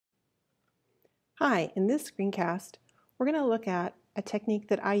Hi, in this screencast, we're going to look at a technique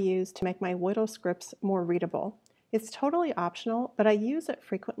that I use to make my WDL scripts more readable. It's totally optional, but I use it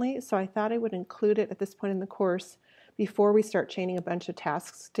frequently, so I thought I would include it at this point in the course before we start chaining a bunch of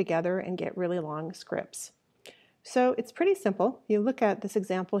tasks together and get really long scripts. So it's pretty simple. You look at this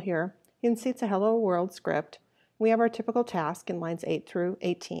example here, you can see it's a hello world script. We have our typical task in lines 8 through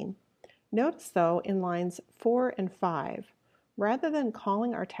 18. Notice though, in lines 4 and 5, rather than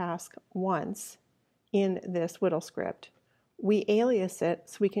calling our task once in this WDL script, we alias it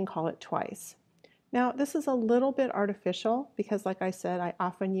so we can call it twice. Now this is a little bit artificial because, like I said, I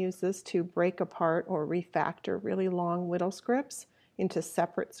often use this to break apart or refactor really long WDL scripts into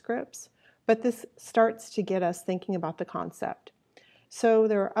separate scripts, but this starts to get us thinking about the concept. So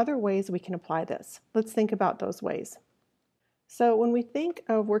there are other ways we can apply this. Let's think about those ways. So when we think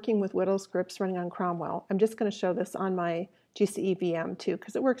of working with WDL scripts running on Cromwell, I'm just going to show this on my GCE VM too,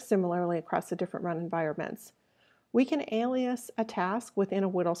 because it works similarly across the different run environments. We can alias a task within a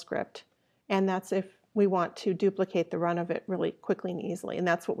WDL script, and that's if we want to duplicate the run of it really quickly and easily, and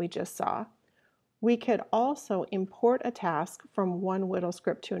that's what we just saw. We could also import a task from one WDL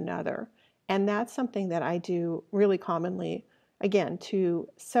script to another, and that's something that I do really commonly, again, to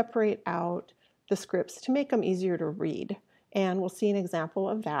separate out the scripts to make them easier to read. And we'll see an example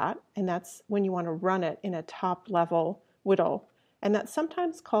of that, and that's when you want to run it in a top-level WDL, and that's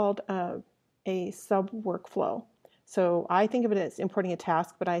sometimes called a sub-workflow. So I think of it as importing a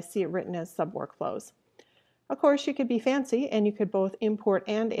task, but I see it written as sub-workflows. Of course, you could be fancy, and you could both import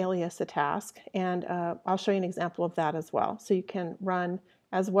and alias a task, and I'll show you an example of that as well, so you can run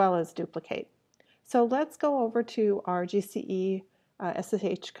as well as duplicate. So let's go over to our GCE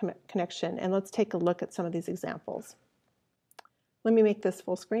SSH connection, and let's take a look at some of these examples. Let me make this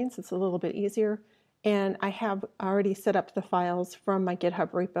full screen so it's a little bit easier. And I have already set up the files from my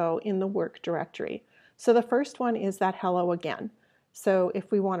GitHub repo in the work directory. So the first one is that hello again. So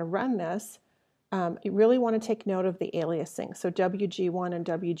if we want to run this, you really want to take note of the aliasing. So WG1 and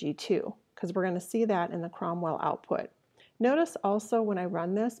WG2, because we're going to see that in the Cromwell output. Notice also when I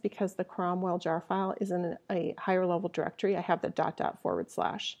run this, because the Cromwell jar file is in a higher level directory, I have the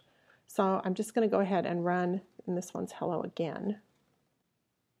 // So I'm just going to go ahead and run, and this one's hello again.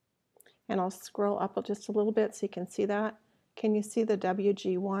 And I'll scroll up just a little bit so you can see that. Can you see the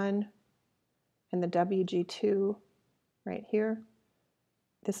WG1 and the WG2 right here?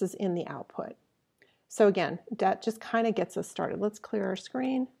 This is in the output. So again, that just kind of gets us started. Let's clear our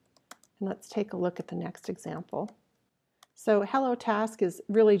screen and let's take a look at the next example. So hello task is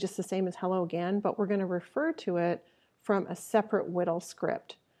really just the same as hello again, but we're going to refer to it from a separate WDL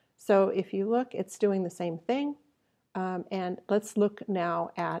script. So if you look, it's doing the same thing. And let's look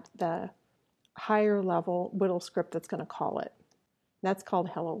now at the higher level WDL script that's going to call it. That's called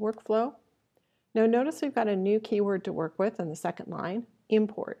hello workflow. Now notice we've got a new keyword to work with in the second line,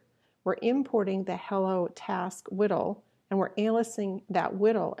 import. We're importing the hello task WDL, and we're aliasing that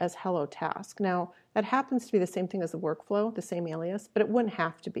WDL as hello task. Now that happens to be the same thing as the workflow, the same alias, but it wouldn't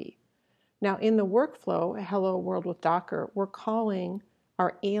have to be. Now in the workflow, hello world with Docker, we're calling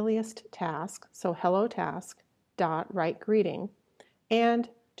our aliased task, so hello task dot write greeting, and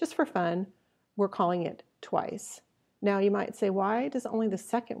just for fun, we're calling it twice. Now you might say, why does only the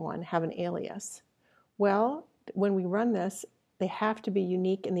second one have an alias? Well, when we run this, they have to be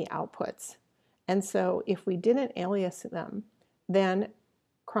unique in the outputs. And so if we didn't alias them, then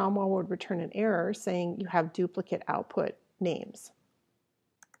Cromwell would return an error saying you have duplicate output names.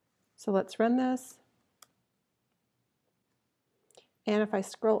 So let's run this. And if I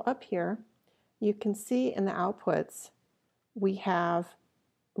scroll up here, you can see in the outputs we have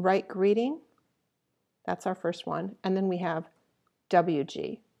write greeting. That's our first one. And then we have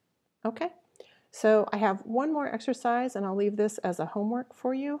WG. Okay, so I have one more exercise, and I'll leave this as a homework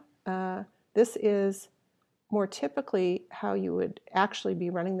for you. This is more typically how you would actually be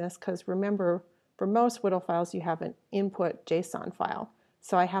running this, because remember, for most WDL files, you have an input JSON file.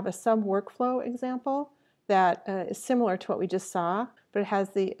 So I have a sub-workflow example that is similar to what we just saw, but it has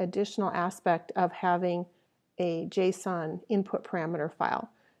the additional aspect of having a JSON input parameter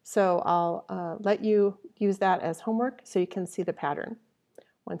file. So I'll let you use that as homework so you can see the pattern.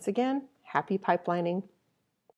 Once again, happy pipelining.